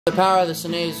The power of the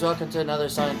Sneeze. Welcome to another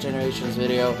Sonic Generations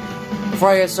video. Before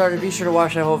I get started, be sure to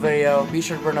watch that whole video. Be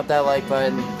sure to burn up that like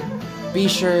button. Be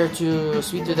sure to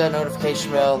sweep through that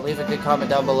notification bell. Leave a good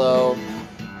comment down below,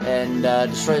 and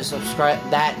destroy the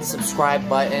subscribe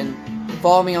button.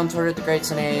 Follow me on Twitter at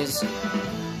 @TheGreatSneeze.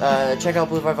 Check out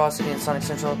Vivacity and Sonic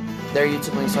Central. Their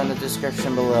YouTube links are in the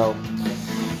description below.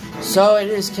 So it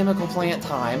is chemical plant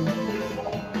time.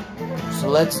 So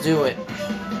let's do it.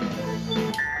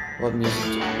 What music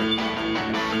do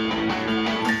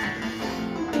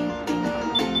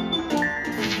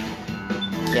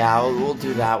Yeah, we'll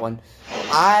do that one.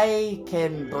 I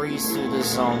can breeze through this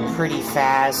song pretty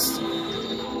fast.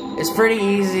 It's pretty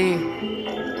easy.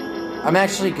 I'm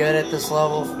actually good at this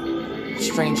level,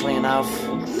 strangely enough.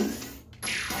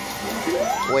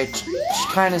 Which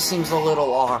kind of seems a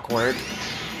little awkward.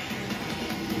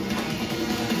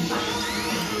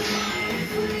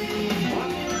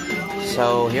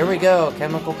 So, here we go,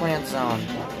 Chemical Plant Zone.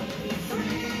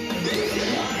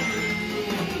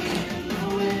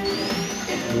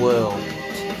 Whoa.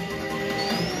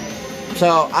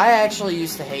 So, I actually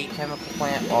used to hate Chemical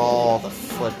Plant all the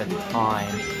flippin'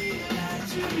 time.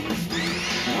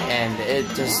 And it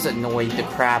just annoyed the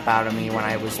crap out of me when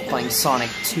I was playing Sonic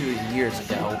 2 years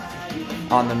ago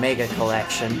on the Mega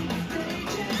Collection.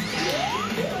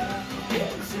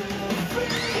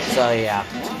 So, yeah.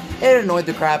 It annoyed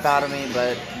the crap out of me,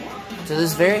 but to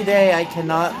this very day, I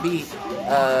cannot beat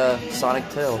Sonic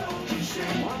 2.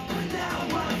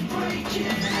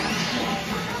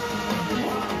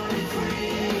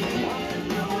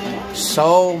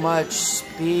 So much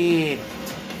speed.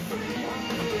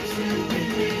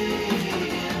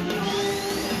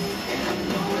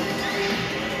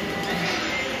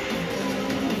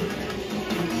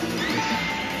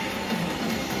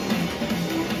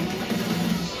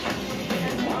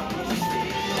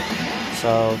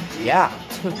 So, yeah,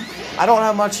 I don't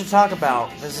have much to talk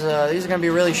about, because these are going to be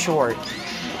really short.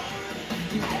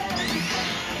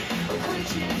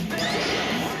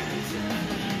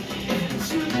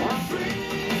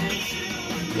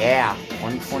 Yeah,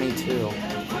 122.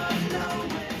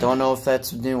 Don't know if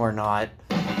that's new or not.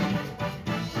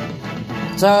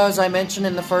 So, as I mentioned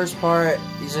in the first part,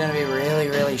 these are going to be really,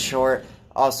 really short.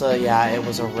 Also, yeah, it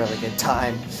was a really good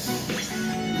time.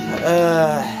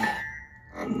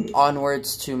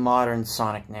 Onwards to modern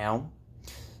Sonic now.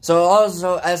 So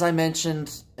also, as I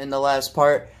mentioned in the last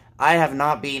part, I have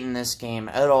not beaten this game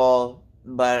at all,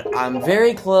 but I'm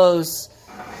very close,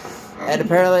 and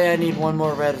apparently I need one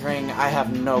more red ring. I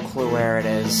have no clue where it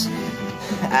is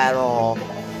at all.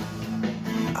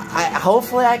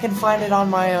 Hopefully I can find it on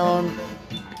my own.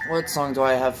 What song do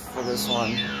I have for this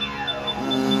one?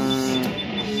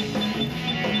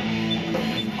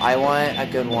 I want a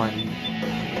good one.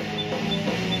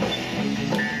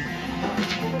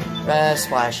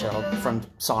 Splash Hill from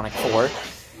Sonic 4.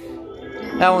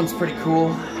 That one's pretty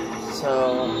cool.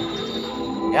 So,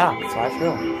 yeah, that's how I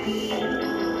feel.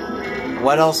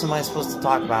 What else am I supposed to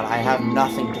talk about? I have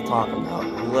nothing to talk about.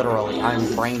 Literally, I'm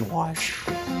brainwashed.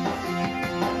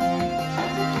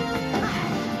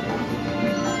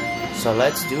 So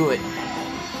let's do it.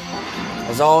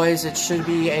 As always, it should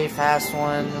be a fast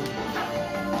one.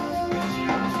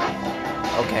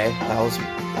 Okay, that was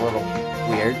a little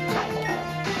weird.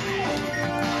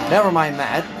 Never mind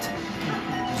that.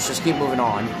 Let's just keep moving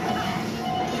on.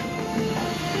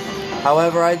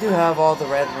 However, I do have all the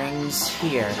red rings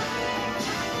here.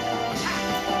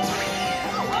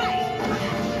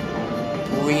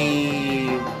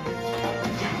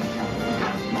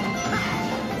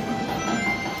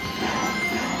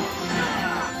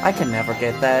 I can never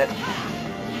get that.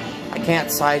 I can't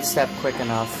sidestep quick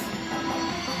enough.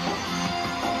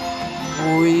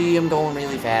 I'm going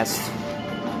really fast.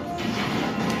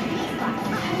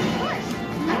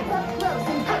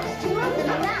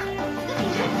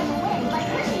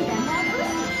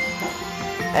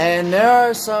 And there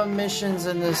are some missions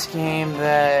in this game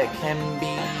that can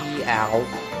be,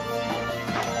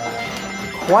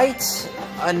 quite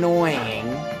annoying.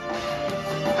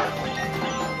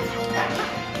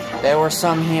 There were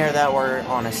some here that were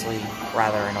honestly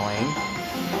rather annoying.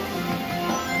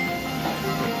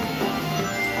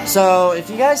 So, if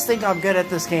you guys think I'm good at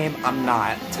this game, I'm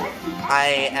not.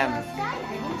 I am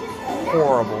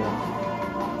horrible.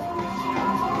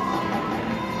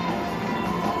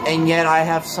 And yet I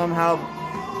have somehow...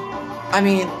 I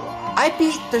mean, I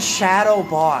beat the Shadow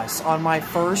Boss on my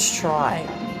first try.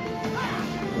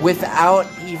 Without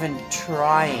even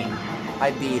trying,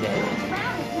 I beat it.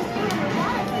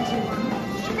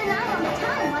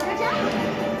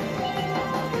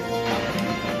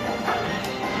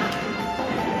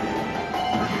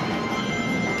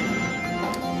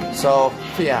 So,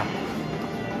 yeah.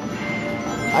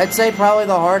 I'd say probably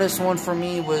the hardest one for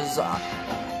me was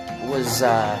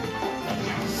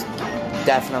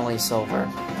definitely silver.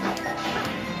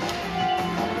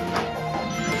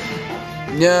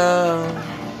 No.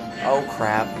 Oh,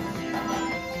 crap.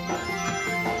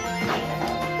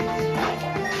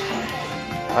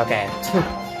 Okay.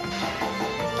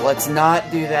 Let's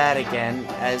not do that again,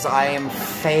 as I am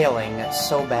failing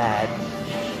so bad.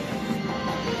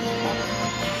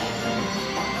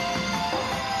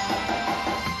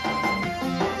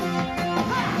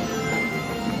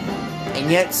 And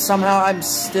yet, somehow, I'm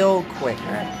still quicker.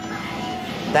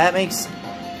 That makes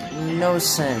no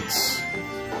sense.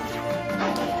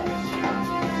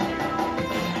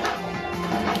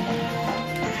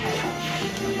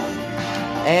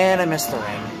 And I missed the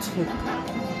ring.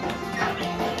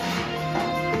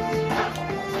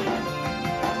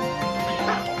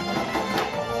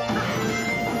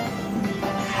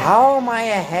 How am I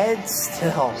ahead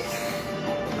still?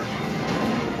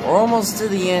 We're almost to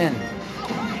the end.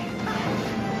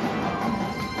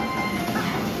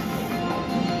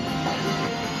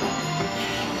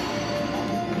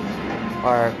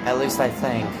 Or at least I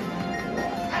think.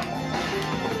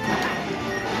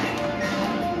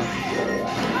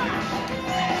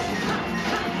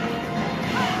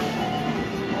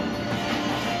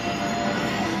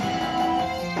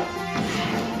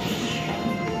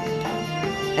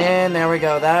 And there we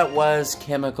go. That was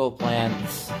chemical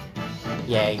plants.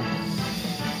 Yay.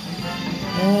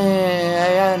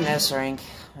 I got an S rank.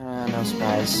 No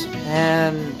surprise.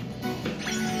 And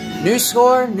new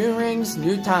score, new rings,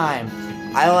 new time.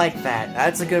 I like that.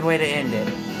 That's a good way to end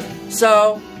it.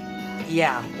 So,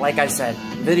 yeah, like I said,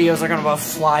 videos are gonna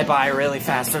fly by really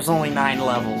fast. There's only 9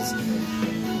 levels.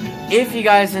 If you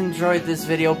guys enjoyed this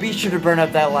video, be sure to burn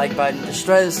up that like button,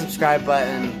 destroy the subscribe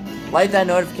button, light that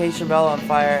notification bell on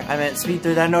fire. I meant speed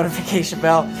through that notification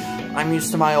bell. I'm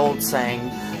used to my old saying.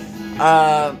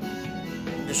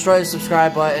 Destroy the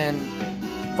subscribe button.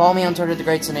 Follow me on Twitter, The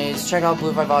Great Sinays. Check out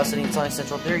Blue Vivacity and Sonic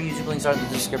Central. Their YouTube links are in the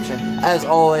description, as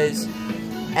always.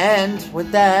 And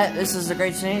with that, this is The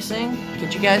Great Sinays saying,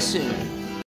 catch you guys soon.